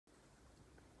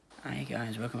Hi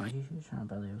guys, welcome to my YouTube channel,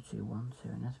 Opus T1. So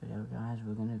in this video, guys,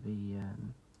 we're going to be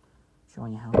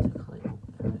showing you how to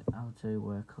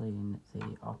clean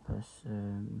the Opus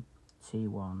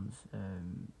T1's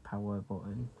power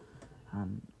button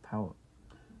and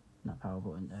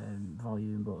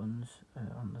volume buttons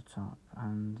on the top,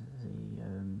 and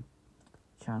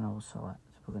the channel select.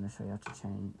 We're going to show you how to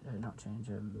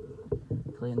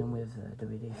clean them with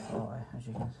WD-40, as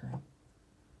you can see.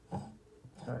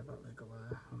 Sorry about the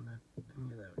glare on the thing,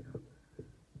 there we go.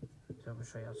 So we'll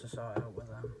show you how to sort it out with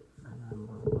them, and then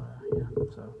we'll, yeah,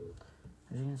 so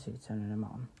as you can see, turning them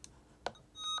on.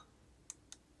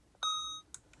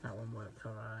 That one worked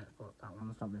alright, but that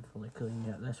one's not been fully cleaned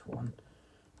yet. This one,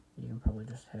 you can probably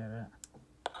just hear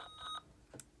it.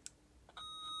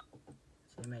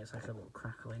 So it makes like a little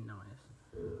crackling noise.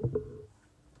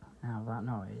 Now that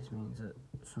noise means that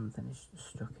something is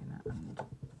stuck in it, and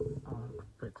I'll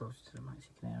put it closer to the mic so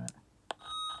you can hear it.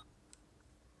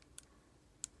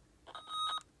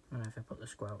 And if I put the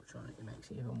squelch on it, it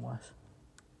makes it even worse.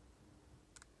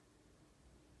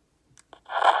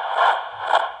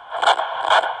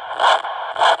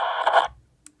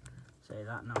 See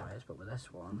that noise, but with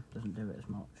this one, doesn't do it as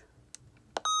much.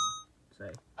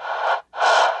 See?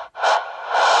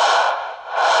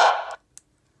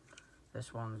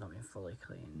 This one's not been fully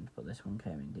cleaned, but this one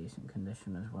came in decent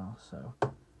condition as well, so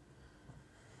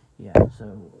yeah.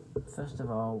 So first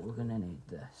of all, we're going to need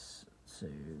this to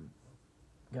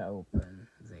get open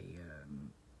the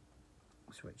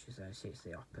switches there. See, it's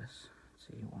the Opus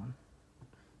T1.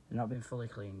 They've not been fully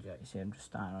cleaned yet, you see. I'm just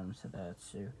starting on them today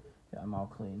to get them all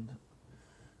cleaned.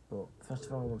 But first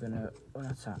of all, we're going to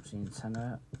unattach the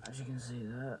antenna, as you can see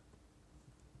there.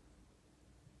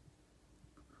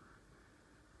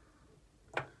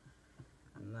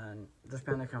 And then, just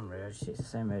behind the camera, as you see, it's the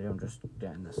same radio. I'm just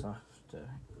getting this off to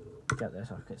get this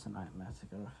off, because it's a nightmare to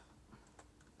get off.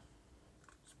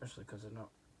 Especially because I've not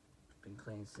been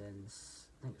cleaned since,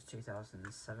 I think it's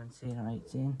 2017 or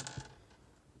 18.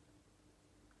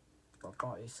 But I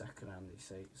bought these second-hand, you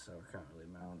see, so I can't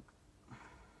really mount.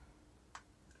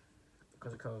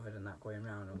 Because of COVID and that going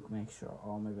round, I'll make sure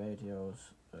all my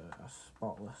radios are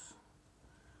spotless,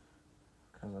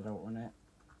 because I don't want it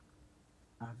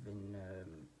having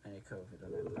any COVID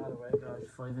on it. By the way, guys,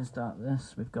 before I even start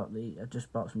this, we've got I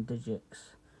just bought some Digix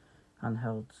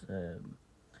handheld.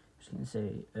 As you can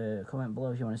see, comment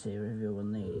below if you want to see a review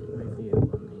on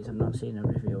these. I've not seen a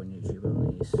review on YouTube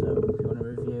on these, so if you want a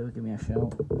review, give me a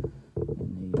shout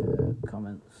in the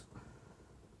comments.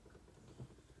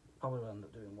 Probably will end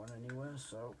up doing one anyway,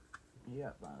 so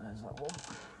yeah, there's that one.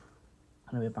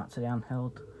 And we're back to the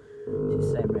handheld. It's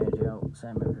the same radio,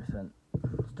 same everything.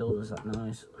 Still does that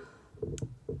noise.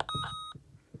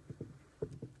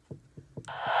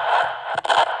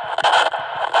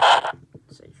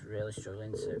 So it's really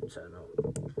struggling to turn up.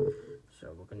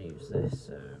 So we're going to use this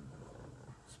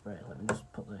spray. Let me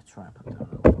just put the tripod down a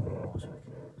little bit more so we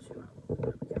can zoom out a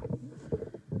little bit. There we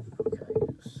go. Okay,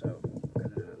 so we're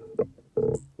going to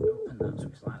open that so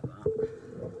it's like that.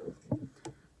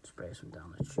 Spray some down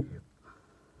the tube.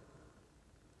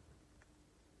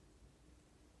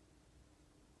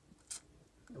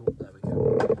 Oh, there we go.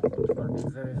 You've got to be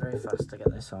very, very fast to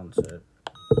get this on to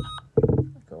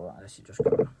go like this. You just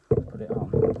got to put it on,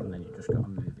 and then you just got to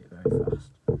move it very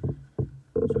fast.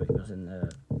 So it goes in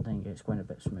the thing. It's going a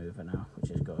bit smoother now,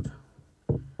 which is good.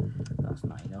 That's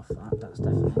not enough. That's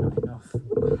definitely not enough.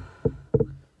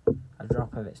 A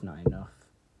drop of it's not enough.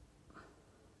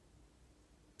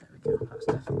 There we go. That's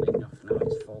definitely enough. Now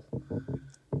it's full.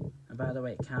 And by the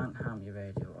way, it can't harm your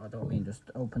radio. I don't mean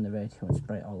just open the radio and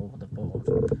spray it all over the board,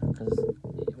 because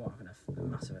it won't have a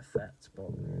massive effect, but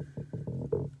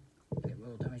it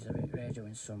will damage the radio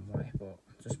in some way. But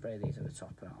just spray these at the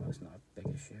top and all, it's not a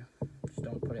big issue. Just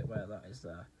don't put it where that is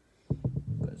there,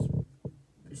 because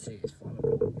you see it's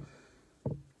flammable.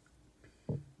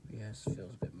 Yes,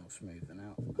 feels a bit more smooth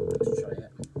now. Let's try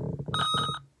it.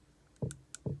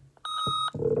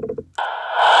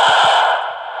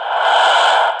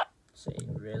 See,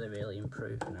 really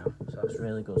improved now, so that's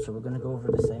really good. So we're going to go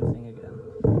over the same thing again.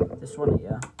 This one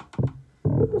here,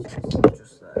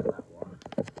 just there, that one.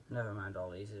 Never mind all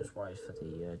these, it's just wires for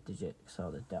the Digix or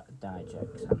the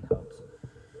Digix handhelds.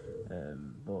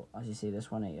 But as you see, this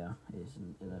one here is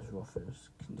in as rough as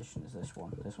condition as this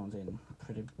one. This one's in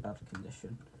pretty bad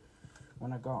condition.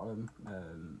 When I got them,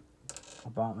 I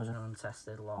bought them as an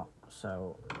untested lot,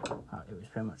 so it was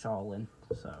pretty much all in.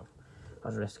 So I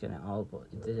was risking it all,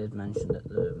 but they did mention that a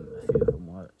few of them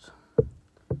worked.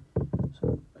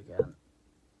 So again,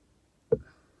 go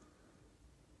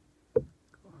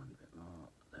on a bit more.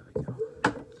 There we go.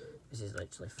 This is like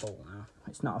literally full now.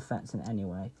 It's not affecting it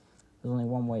anyway. There's only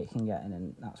one way it can get in,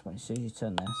 and that's when as soon as you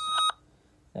turn this,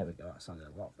 there we go, that sounded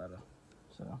a lot better.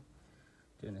 So,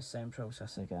 doing the same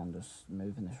process again, just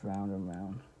moving this round and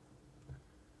round,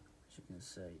 as you can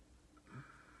see.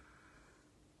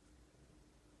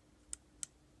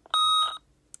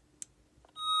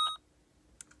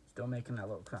 Still making that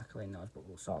little crackling noise, but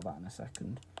we'll sort that in a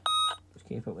second. Just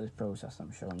keep up with this process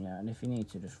I'm showing you, and if you need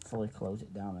to, just fully close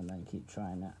it down and then keep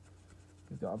trying it.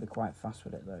 You've got to be quite fast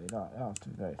with it though. You don't have to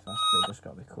be very fast, but you just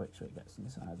got to be quick so it gets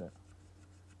inside it.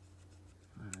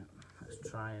 Right, let's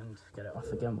try and get it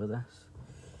off again with this.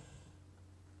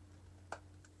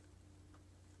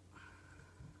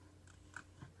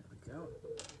 There we go.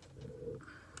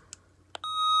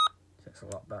 It's a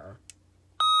lot better.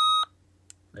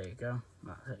 There you go.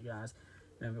 That's it, guys.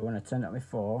 Remember when I turned it on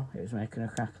before, it was making a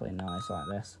crackling noise like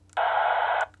this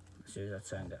as soon as I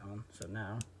turned it on. So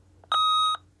now,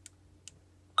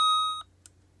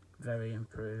 very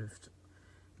improved.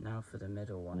 Now for the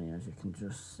middle one here, as you can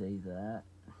just see there,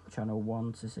 channel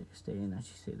 1 to 16, as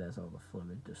you see there's all the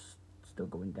fluid just still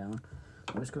going down.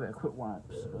 I'm just give it a quick wipe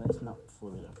so it's not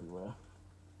fluid everywhere.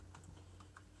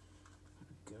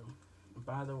 There we go.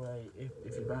 By the way,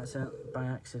 if you by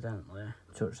accidentally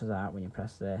touch that when you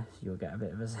press this, you'll get a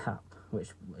bit of a zap,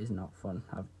 which is not fun.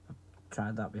 I've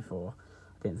tried that before.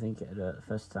 I didn't think it'd hurt the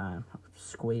first time. I was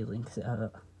squealing because it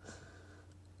hurt.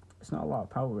 It's not a lot of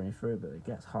power running through, but it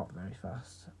gets hot very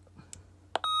fast.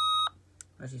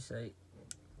 As you see,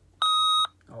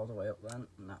 all the way up then,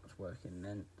 and that's working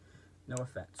then. No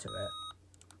effect to it.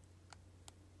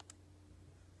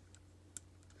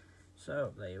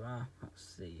 So there you are,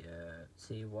 that's the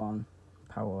T1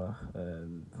 power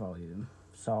volume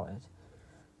sorted.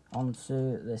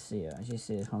 Onto this here, as you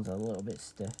see this one's a little bit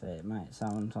stiff. It might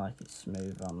sound like it's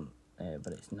smooth on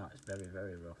but it's not, it's very,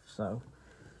 very rough. So,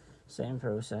 same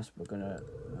process, we're gonna,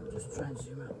 I'll just try and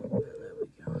zoom out a little bit, there we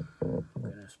go. We're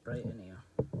gonna spray it in here.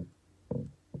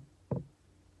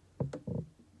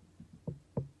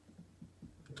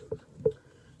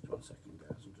 Just 1 second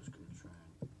guys, I'm just gonna try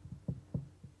and...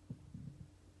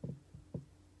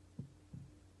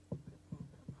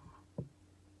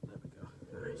 There we go,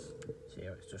 nice. See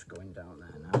how it's just going down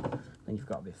there now. Then you've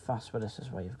got to be fast with this as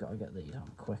well, you've got to get these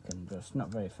on quick and just, not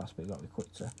very fast, but you've got to be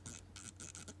quick to...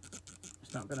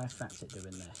 It's not going to affect it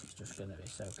doing this, it's just going to be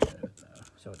soaking it up there.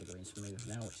 It's already going smooth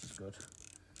now, which is good.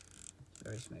 It's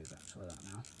very smooth actually, that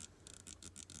now.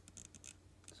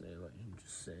 So let you can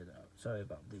just see that. Sorry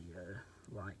about the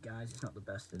light guys, it's not the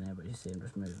best in here, but you see I'm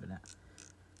just moving it.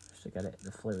 Just to get it,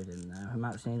 the fluid in there. I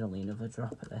might just need only another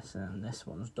drop of this and this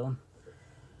one's done.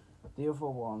 The other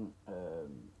one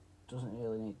doesn't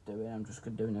really need doing, I'm just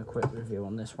doing a quick review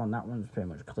on this one. That one's pretty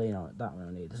much clean on it, that one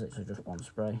I need is literally just one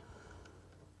spray.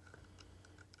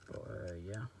 But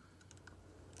yeah,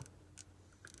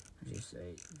 as you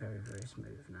see, very, very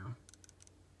smooth now.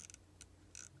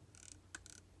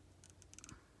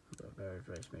 But very,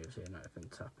 very smooth, so you're not even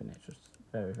tapping it, just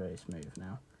very, very smooth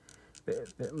now.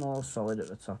 Bit more solid at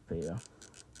the top here.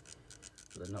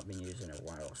 But they've not been used in a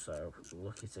while, so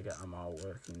lucky to get them all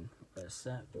working.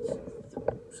 Except,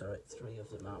 sorry, 3 of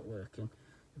them aren't working.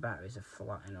 The batteries are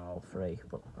flat in all 3,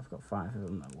 but I've got 5 of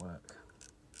them that work.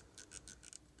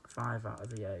 5 out of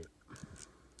the 8.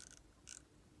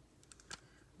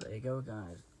 There you go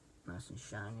guys, nice and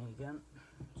shiny again.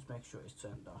 Just make sure it's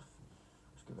turned off.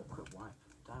 Just give it a quick wipe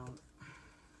down.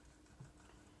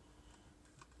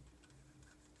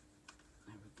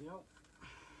 There we go.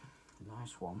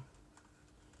 Nice one.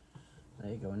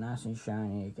 There you go, nice and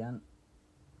shiny again.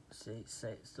 See, it's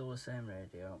still the same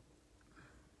radio.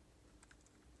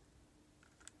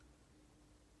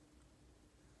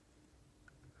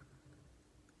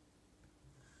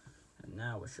 And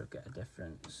now we should get a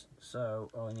difference. So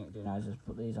all you need to do now is just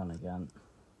put these on again,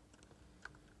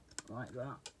 like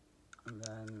that, and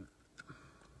then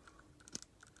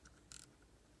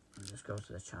just go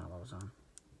to the channel I was on.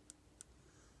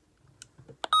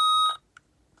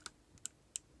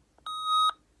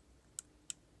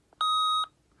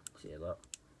 See, look,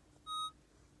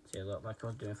 like I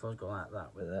was doing before, I was going like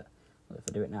that with it. Well, if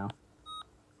I do it now,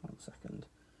 1 second.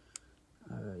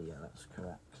 Oh yeah, that's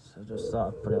correct. So just thought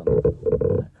I'd put it on the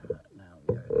correct now.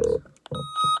 Yeah, it is.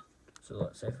 So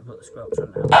look, say if I put the squelch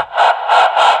on now.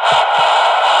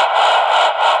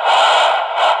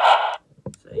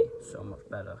 See, so much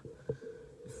better.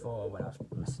 Before, when I was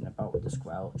messing about with the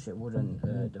squelch, it wouldn't,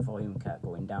 the volume kept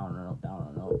going down and up,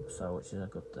 so which is a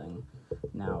good thing.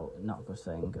 Now, not a good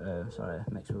thing, sorry,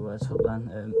 mix my words up then.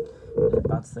 It was a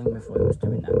bad thing before it was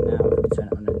doing that. Now, if we turn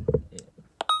it on and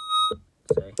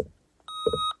see.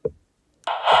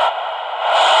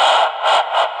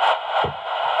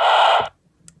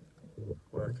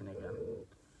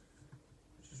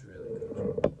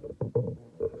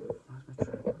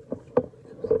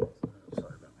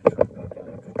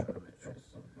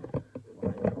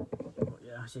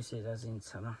 you see there's the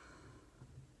antenna.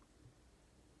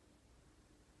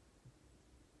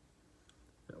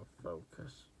 It'll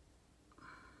focus.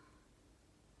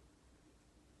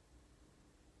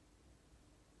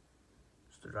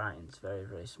 Just the writing's very,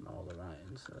 very small, the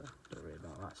writing, so don't worry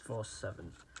about that. It's 4.7,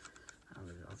 and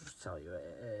I'll just tell you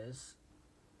it is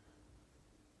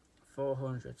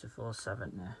 400 to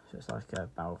 470, so it's like a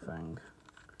bow thing.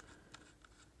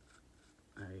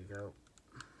 There you go.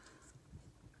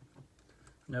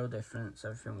 No difference,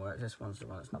 everything works. This one's the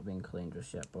one that's not been cleaned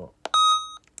just yet, but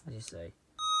as you see,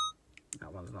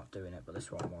 that one's not doing it, but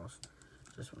this one was.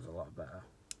 So this one's a lot better.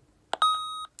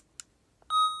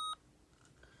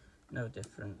 No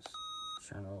difference.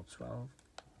 Channel 12.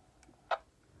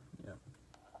 Yep.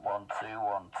 1 2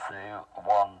 1 2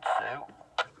 1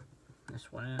 2.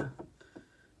 This one here.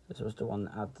 This was the one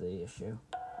that had the issue.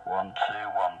 1 2 1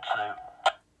 2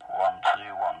 1 2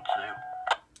 1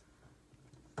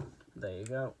 2. There you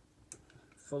go.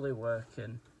 Fully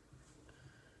working.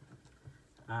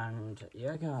 And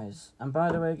yeah, guys. And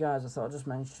by the way, guys, I thought I'd just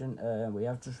mention we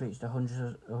have just reached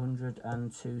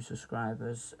 102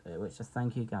 subscribers, which I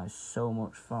thank you guys so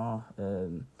much for.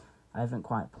 I haven't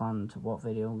quite planned what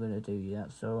video I'm going to do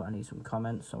yet, so I need some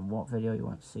comments on what video you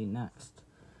want to see next.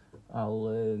 I'll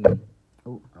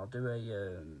do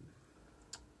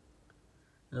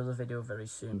another video very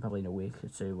soon, probably in a week or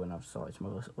two, when I've sorted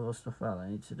some other stuff out I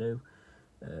need to do.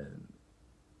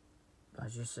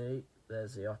 As you see,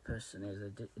 there's the Opus and here's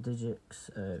the Digix.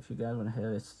 If you guys want to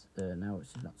hear this now,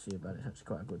 it's not too bad. It's actually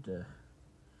quite a good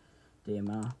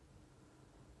DMR.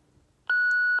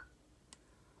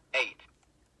 8.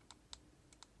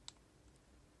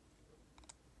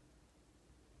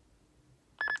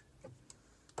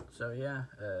 So yeah,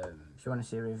 if you want to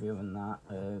see a review on that,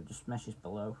 just message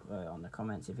below on the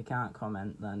comments. If you can't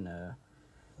comment, then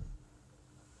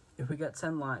if we get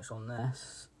 10 likes on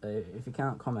this, if you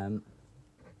can't comment,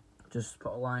 just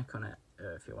put a like on it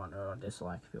if you want, or a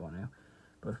dislike if you want to.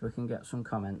 But if we can get some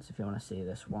comments, if you want to see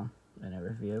this one in a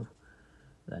review,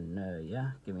 then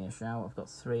yeah, give me a shout. I've got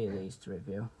 3 of these to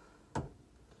review.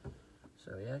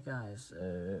 So yeah, guys,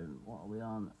 what are we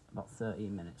on? About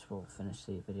 13 minutes, we'll finish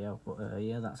the video. But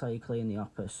yeah, that's how you clean the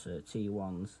Opus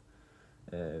T1s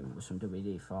with some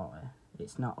WD-40.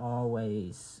 It's not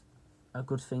always a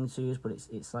good thing to use, but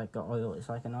it's like got oil. It's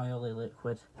like an oily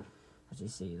liquid, as you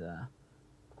see there.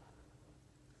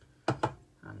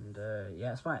 And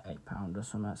yeah, it's about £8 or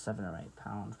something, like £7 or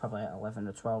 £8, probably at $11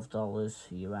 or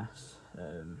 $12 US.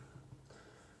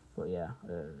 But yeah,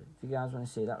 if you guys want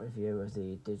to see that review of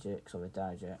the Digix or the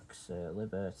Digix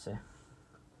Liberty,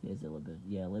 here's the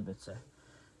Liberty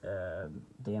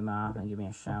DMR, then give me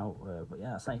a shout. But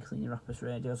yeah, that's how you clean your Opus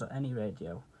radios, or any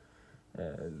radio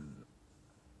in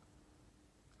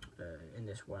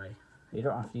this way. You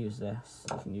don't have to use this,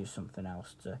 you can use something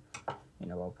else to, you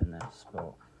know, open this.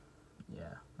 But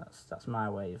yeah, that's my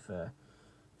way of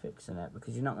fixing it,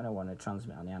 because you're not going to want to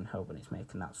transmit on the handheld when it's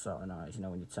making that sort of noise. You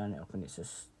know, when you turn it up and it's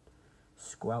just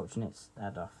squelching its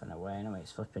head off in a way, you know,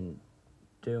 it's flipping,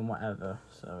 doing whatever.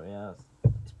 So yeah,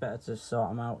 it's better to sort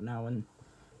them out now, and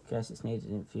in case it's needed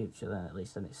in future, then at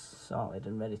least then it's sorted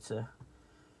and ready to,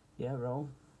 yeah, roll.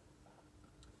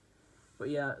 But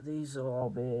yeah, these will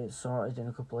all be sorted in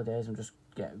a couple of days. I'm just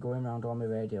going around all my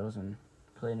radios and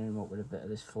cleaning them up with a bit of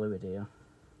this fluid here,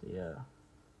 the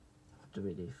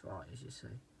WD-40, as you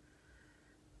see.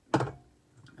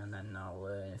 And then I'll,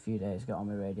 in a few days, get on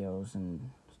my radios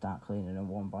and start cleaning them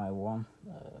one by one.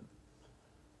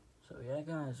 So yeah,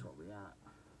 guys, what we at?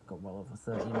 Got well over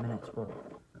 13 minutes, but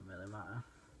doesn't really matter.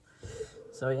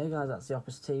 So yeah, guys, that's the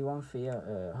Opus T1 for you.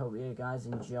 Hope you guys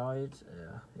enjoyed.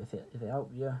 If it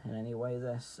helped you in any way,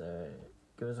 this,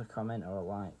 give us a comment or a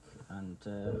like, and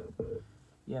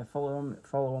yeah, follow on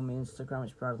my Instagram.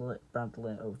 It's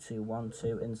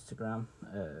Bradley0212 Instagram.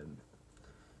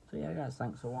 So yeah, guys,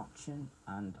 thanks for watching,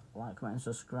 and like, comment, and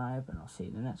subscribe, and I'll see you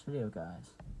in the next video,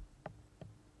 guys.